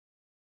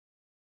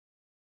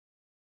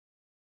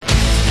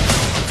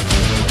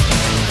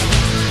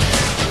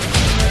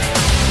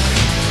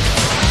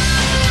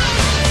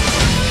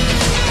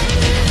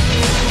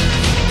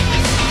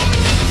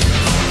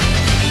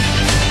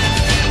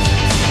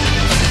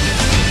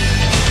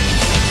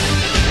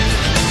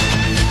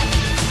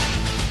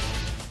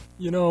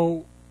You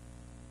know,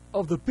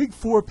 of the big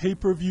four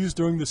pay-per-views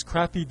during this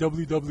crappy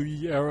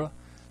WWE era,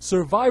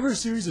 Survivor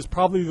Series is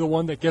probably the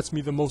one that gets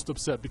me the most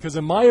upset because,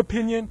 in my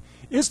opinion,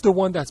 it's the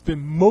one that's been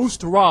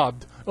most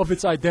robbed of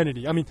its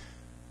identity. I mean,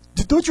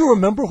 don't you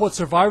remember what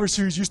Survivor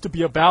Series used to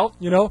be about?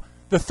 You know,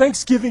 the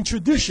Thanksgiving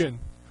tradition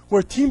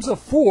where teams of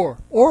 4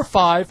 or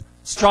 5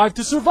 strive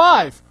to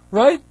survive,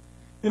 right?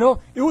 You know,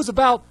 it was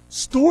about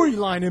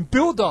storyline and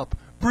build-up,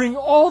 bring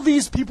all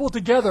these people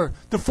together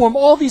to form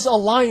all these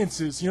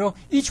alliances, you know,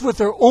 each with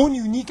their own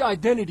unique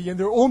identity and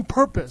their own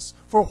purpose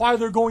for why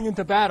they're going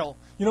into battle.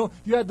 You know,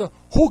 you had the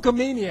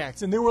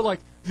Hulkamaniacs, and they were like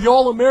the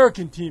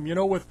All-American team, you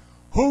know, with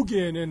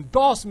Hogan and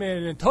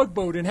Bossman and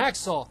Tugboat and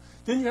Hacksaw.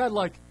 Then you had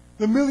like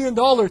the $1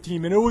 Million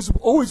team, and it was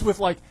always with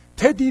like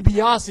Ted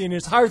DiBiase and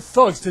his hired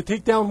thugs to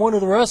take down one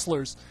of the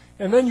wrestlers.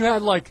 And then you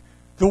had like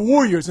the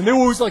Warriors, and they were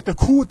always like the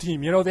cool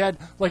team, you know, they had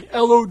like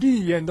LOD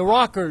and the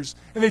Rockers,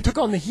 and they took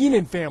on the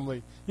Heenan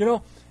family. You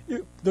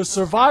know, the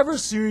Survivor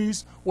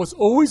Series was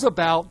always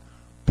about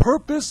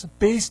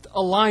purpose-based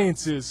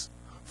alliances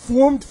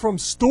formed from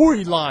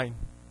storyline,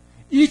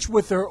 each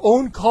with their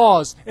own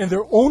cause and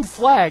their own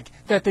flag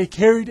that they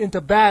carried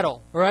into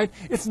battle, all right?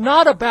 It's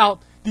not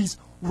about these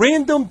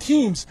random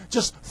teams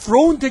just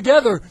thrown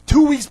together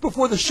 2 weeks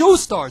before the show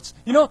starts,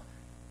 you know?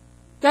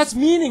 That's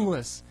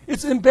meaningless.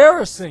 It's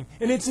embarrassing,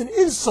 and it's an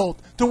insult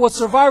to what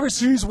Survivor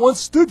Series once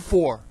stood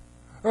for,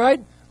 all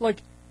right?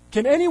 Like,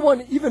 can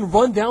anyone even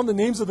run down the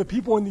names of the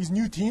people in these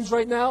new teams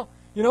right now?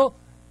 You know,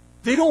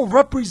 they don't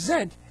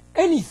represent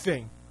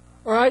anything,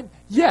 all right?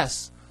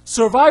 Yes,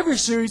 Survivor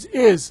Series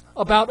is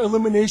about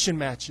elimination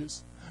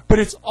matches, but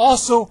it's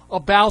also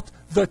about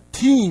the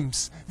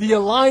teams, the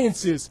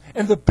alliances,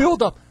 and the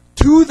build-up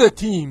to the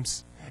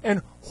teams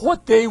and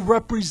what they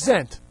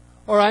represent,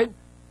 all right?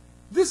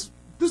 This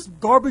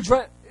garbage,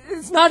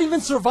 it's not even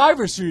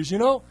Survivor Series, you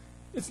know?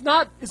 It's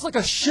like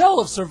a shell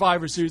of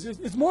Survivor Series.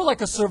 It's more like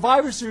a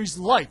Survivor Series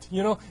light,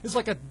 you know? It's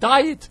like a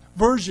diet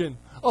version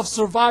of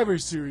Survivor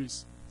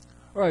Series.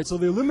 All right, so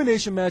the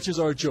elimination matches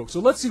are a joke. So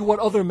let's see what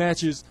other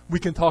matches we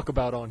can talk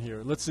about on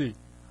here. Let's see.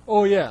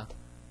 Oh, yeah.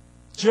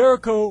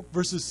 Jericho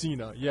versus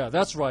Cena. Yeah,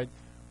 that's right.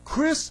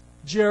 Chris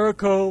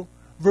Jericho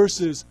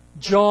versus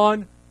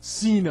John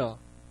Cena.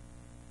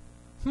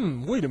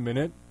 Wait a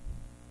minute.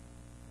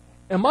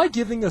 Am I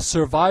giving a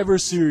Survivor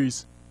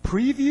Series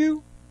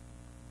preview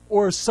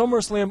or a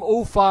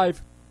SummerSlam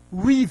 05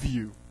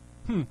 review?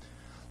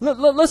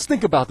 Let's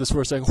think about this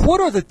for a second.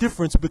 What are the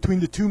difference between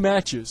the two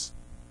matches?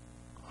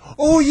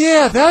 Oh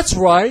yeah, that's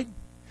right.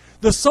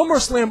 The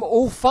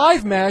SummerSlam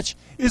 05 match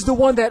is the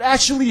one that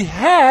actually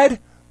had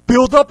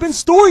build-up and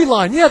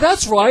storyline. Yeah,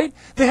 that's right.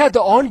 They had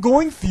the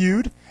ongoing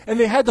feud, and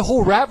they had the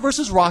whole rap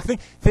versus rock thing.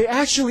 They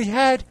actually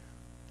had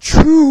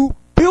true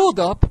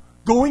build-up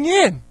going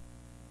in.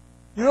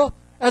 You know,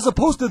 as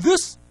opposed to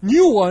this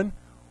new one,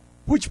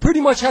 which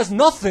pretty much has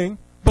nothing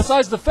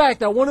besides the fact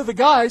that one of the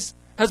guys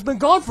has been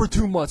gone for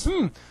 2 months.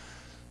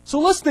 So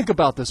let's think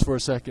about this for a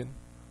second.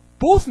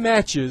 Both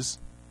matches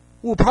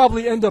will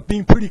probably end up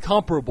being pretty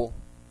comparable.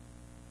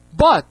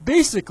 But,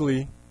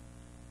 basically,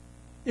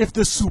 if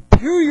the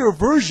superior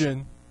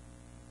version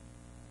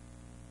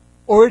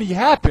already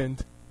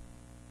happened,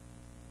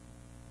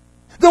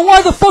 then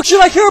why the fuck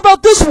should I care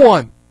about this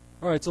one?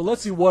 Alright, so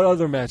let's see what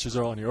other matches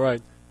are on here.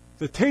 Alright,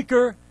 The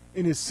Taker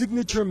in his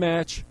signature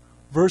match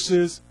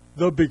versus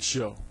The Big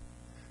Show.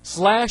 /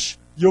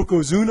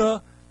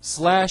 Yokozuna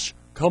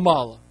 /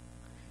 Kamala.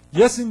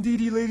 Yes,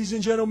 indeedy, ladies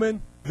and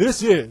gentlemen,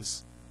 this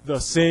is the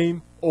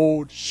same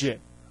old shit.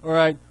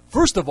 Alright?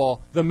 First of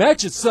all, the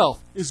match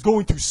itself is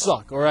going to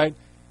suck, alright?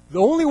 The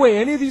only way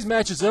any of these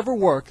matches ever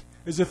work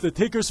is if the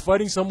Taker's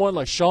fighting someone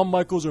like Shawn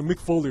Michaels or Mick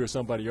Foley or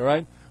somebody,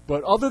 alright?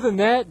 But other than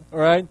that,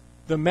 alright,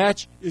 the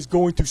match is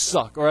going to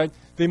suck, alright?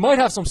 They might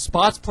have some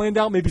spots planned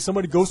out, maybe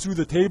somebody goes through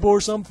the table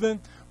or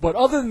something, but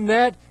other than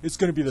that, it's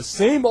going to be the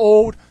same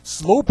old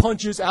slow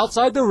punches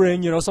outside the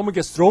ring, you know, someone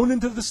gets thrown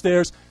into the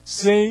stairs,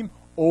 same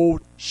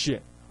old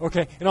shit,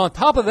 okay? And on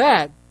top of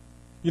that,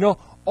 you know,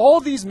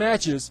 all these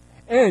matches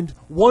end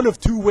one of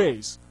two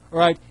ways,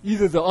 alright?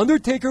 Either the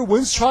Undertaker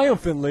wins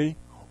triumphantly,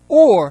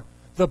 or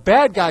the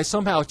bad guy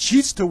somehow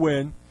cheats to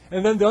win,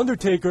 and then the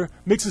Undertaker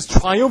makes his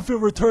triumphant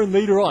return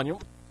later on. You know,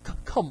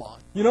 come on,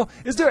 you know,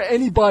 is there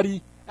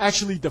anybody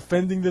actually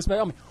defending this match?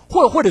 I mean,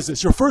 what is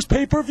this, your first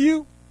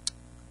pay-per-view?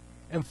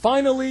 And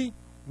finally,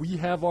 we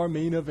have our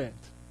main event,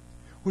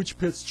 which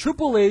pits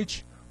Triple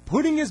H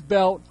putting his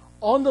belt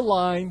on the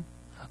line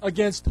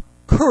against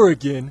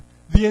Kurrgan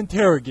the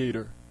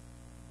Interrogator.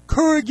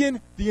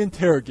 Kurrgan the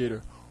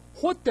Interrogator.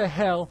 What the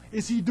hell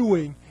is he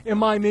doing in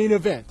my main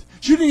event?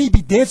 Shouldn't he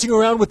be dancing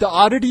around with the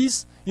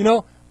oddities? You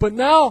know, but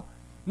now,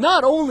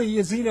 not only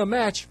is he in a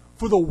match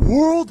for the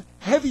World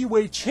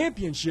Heavyweight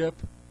Championship,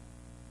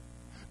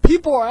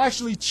 people are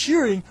actually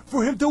cheering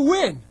for him to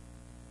win.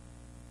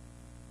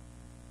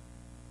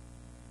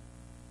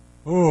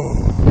 Oh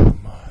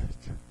my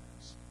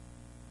goodness.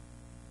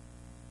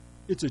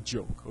 It's a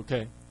joke,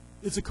 okay?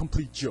 It's a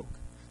complete joke.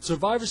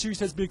 Survivor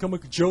Series has become a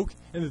joke,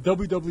 and the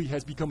WWE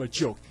has become a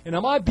joke. And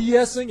am I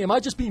BSing? Am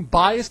I just being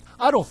biased?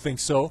 I don't think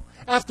so.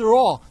 After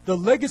all, the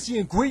legacy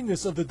and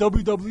greatness of the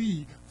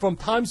WWE from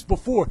times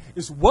before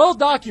is well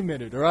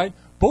documented, alright?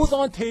 Both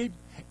on tape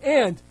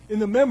and in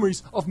the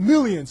memories of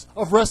millions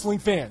of wrestling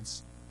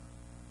fans.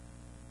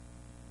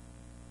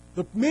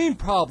 The main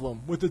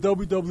problem with the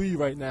WWE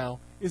right now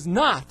is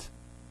not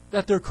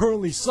that they're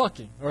currently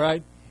sucking,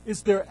 alright?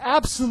 It's their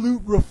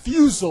absolute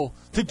refusal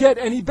to get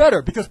any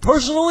better. Because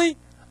personally,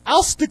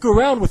 I'll stick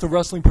around with a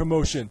wrestling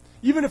promotion,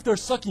 even if they're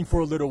sucking for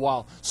a little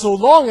while, so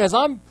long as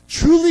I'm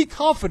truly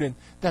confident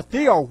that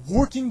they are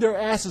working their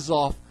asses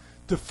off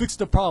to fix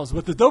the problems.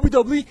 With the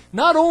WWE,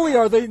 not only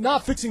are they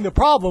not fixing the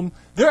problem,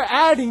 they're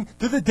adding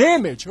to the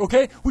damage,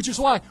 okay? Which is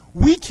why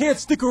we can't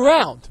stick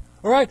around,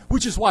 alright?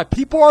 Which is why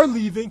people are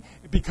leaving,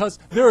 because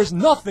there is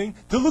nothing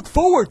to look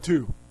forward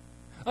to.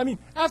 I mean,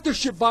 after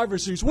Survivor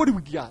Series, what do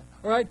we got,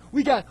 alright?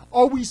 We got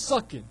Are We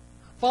Sucking?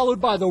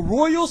 Followed by the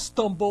Royal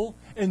Stumble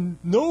and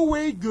No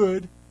Way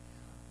Good,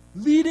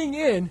 leading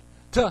in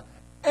to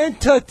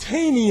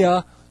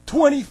Entertainia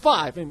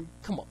 25. And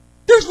come on,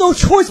 there's no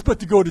choice but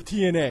to go to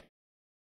TNA.